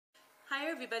Hi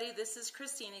everybody, this is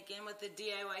Christine again with the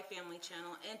DIY Family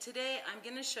Channel, and today I'm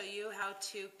going to show you how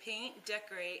to paint,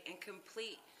 decorate, and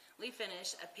completely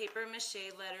finish a paper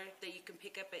mache letter that you can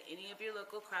pick up at any of your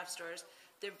local craft stores.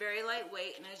 They're very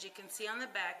lightweight, and as you can see on the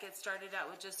back, it started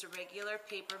out with just a regular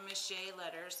paper mache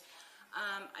letters.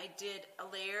 I did a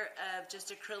layer of just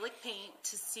acrylic paint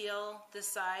to seal the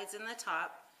sides and the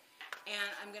top, and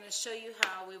I'm going to show you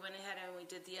how we went ahead and we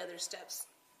did the other steps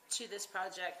to this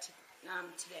project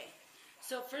today.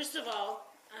 So first of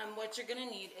all, what you're going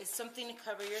to need is something to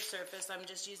cover your surface. I'm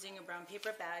just using a brown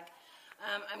paper bag.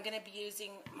 I'm going to be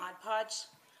using Mod Podge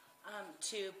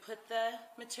to put the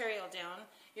material down.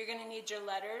 You're going to need your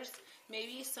letters,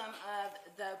 maybe some of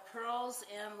the pearls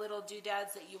and little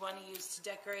doodads that you want to use to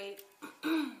decorate.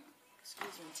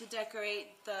 Excuse me, to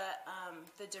decorate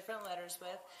the different letters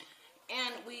with.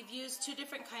 And we've used two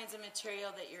different kinds of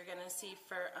material that you're going to see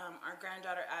for our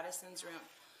granddaughter Addison's room.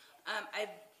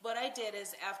 What I did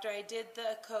is, after I did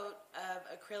the coat of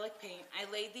acrylic paint,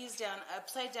 I laid these down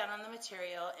upside down on the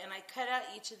material and I cut out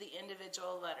each of the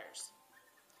individual letters.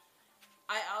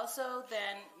 I also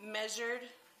then measured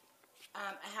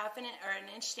an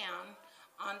inch down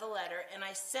on the letter, and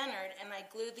I centered and I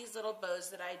glued these little bows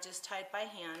that I just tied by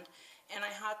hand, and I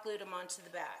hot glued them onto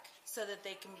the back so that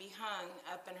they can be hung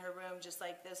up in her room just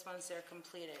like this once they're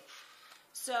completed.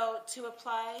 So to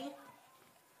apply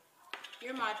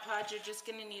your Mod Podge, you're just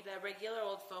going to need a regular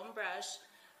old foam brush,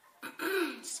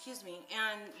 excuse me,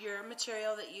 and your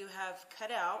material that you have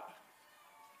cut out.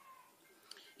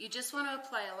 You just want to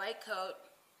apply a light coat,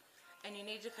 and you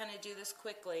need to kind of do this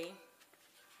quickly,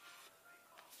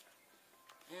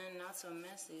 and not so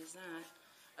messy as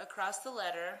that, across the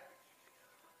letter.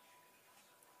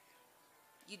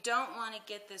 You don't want to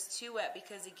get this too wet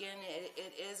because, again,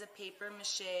 it is a paper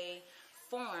mache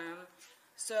form.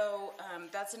 So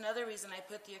that's another reason I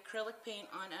put the acrylic paint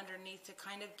on underneath, to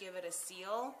kind of give it a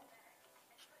seal.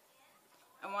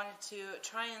 I wanted to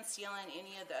try and seal in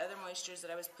any of the other moistures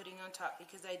that I was putting on top,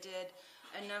 because I did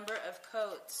a number of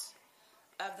coats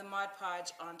of the Mod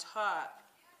Podge on top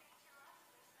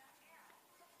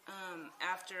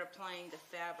after applying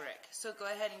the fabric. So go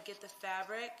ahead and get the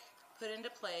fabric put into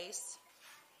place,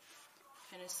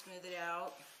 kind of smooth it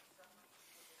out.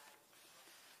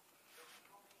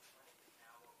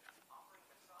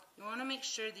 You want to make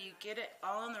sure that you get it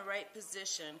all in the right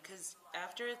position, because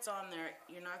after it's on there,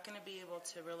 you're not going to be able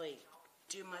to really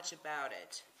do much about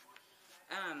it.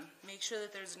 Make sure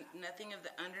that there's nothing of the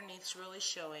underneaths really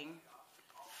showing.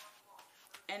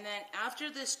 And then after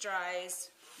this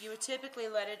dries, you would typically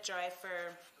let it dry for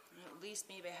at least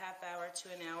maybe a half hour to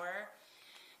an hour.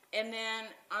 And then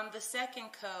on the second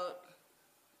coat,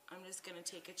 I'm just going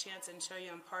to take a chance and show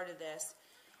you on part of this.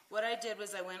 What I did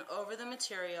was I went over the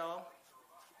material.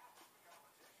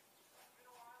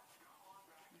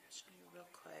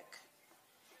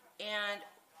 And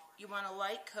you want a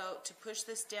light coat to push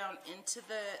this down into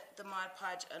the Mod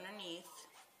Podge underneath.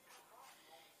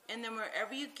 And then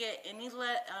wherever you get any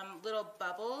little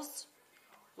bubbles,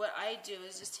 what I do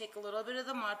is just take a little bit of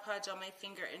the Mod Podge on my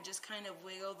finger and just kind of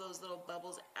wiggle those little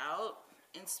bubbles out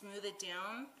and smooth it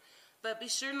down. But be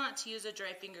sure not to use a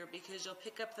dry finger, because you'll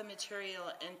pick up the material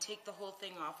and take the whole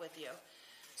thing off with you.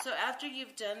 So after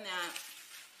you've done that,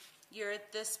 you're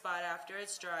at this spot after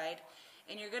it's dried,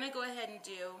 and you're going to go ahead and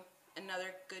do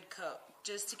another good coat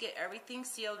just to get everything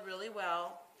sealed really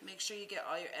well. Make sure you get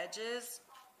all your edges.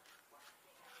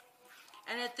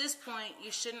 And at this point,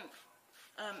 you shouldn't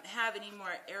have any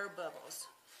more air bubbles.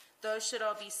 Those should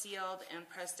all be sealed and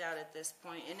pressed out at this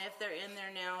point. And if they're in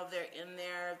there now, they're in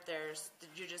there.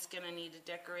 You're just going to need to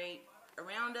decorate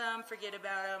around them, forget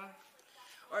about them,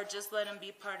 or just let them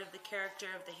be part of the character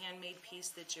of the handmade piece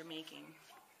that you're making.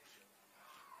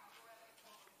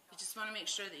 You just want to make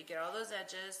sure that you get all those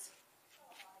edges.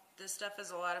 This stuff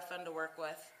is a lot of fun to work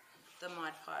with, the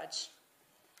Mod Podge.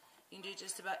 You can do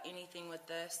just about anything with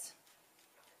this.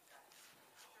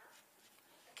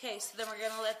 Okay, so then we're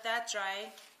going to let that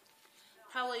dry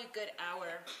probably a good hour,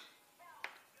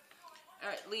 or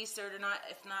at least,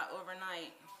 if not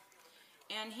overnight.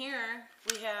 And here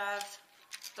we have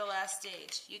the last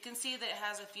stage. You can see that it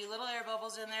has a few little air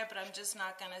bubbles in there, but I'm just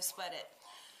not going to sweat it.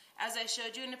 As I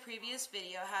showed you in a previous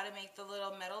video how to make the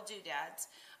little metal doodads,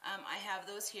 I have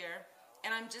those here,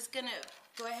 and I'm just going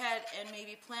to go ahead and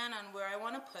maybe plan on where I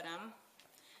want to put them.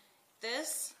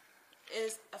 This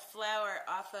is a flower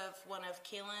off of one of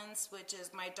Kaylin's, which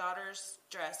is my daughter's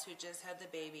dress, who just had the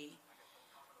baby.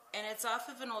 And it's off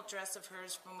of an old dress of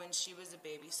hers from when she was a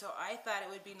baby. So I thought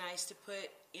it would be nice to put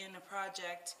in a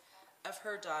project of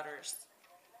her daughter's.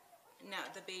 Now,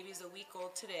 the baby's a week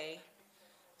old today.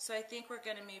 So I think we're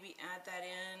going to maybe add that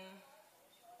in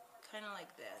kind of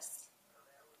like this.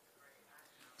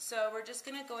 So we're just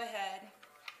going to go ahead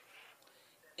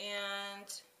and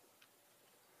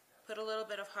put a little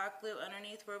bit of hot glue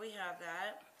underneath where we have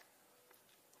that.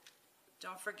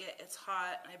 Don't forget it's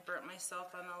hot. I burnt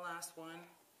myself on the last one.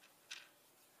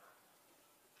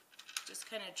 Just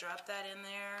kind of drop that in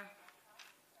there.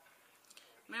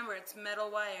 Remember, it's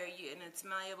metal wire and it's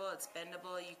malleable, it's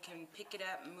bendable. You can pick it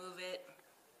up, move it,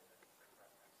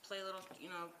 play a little,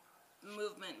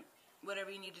 movement,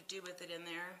 whatever you need to do with it in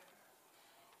there.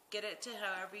 Get it to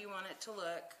however you want it to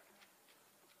look.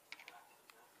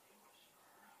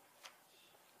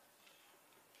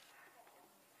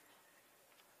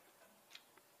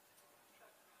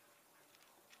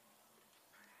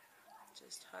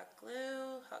 Just hot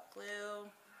glue, hot glue.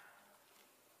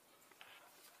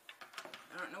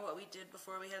 I don't know what we did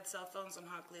before we had cell phones and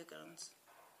hot glue guns.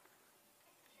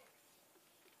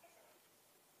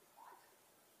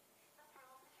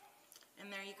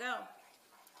 And there you go.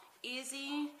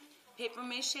 Easy paper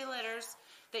mache letters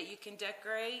that you can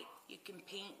decorate, you can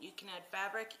paint, you can add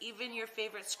fabric, even your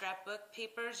favorite scrapbook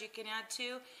papers you can add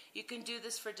to. You can do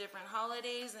this for different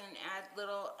holidays and add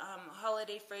little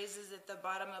holiday phrases at the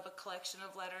bottom of a collection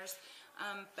of letters.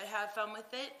 But have fun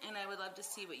with it, and I would love to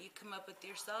see what you come up with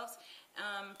yourselves.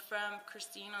 From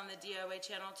Christine on the DIY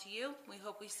channel to you, we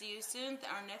hope we see you soon.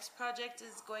 Our next project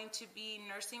is going to be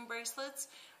nursing bracelets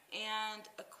and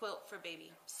a quilt for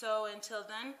baby. So until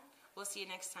then, we'll see you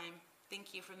next time.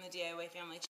 Thank you from the DIY family channel.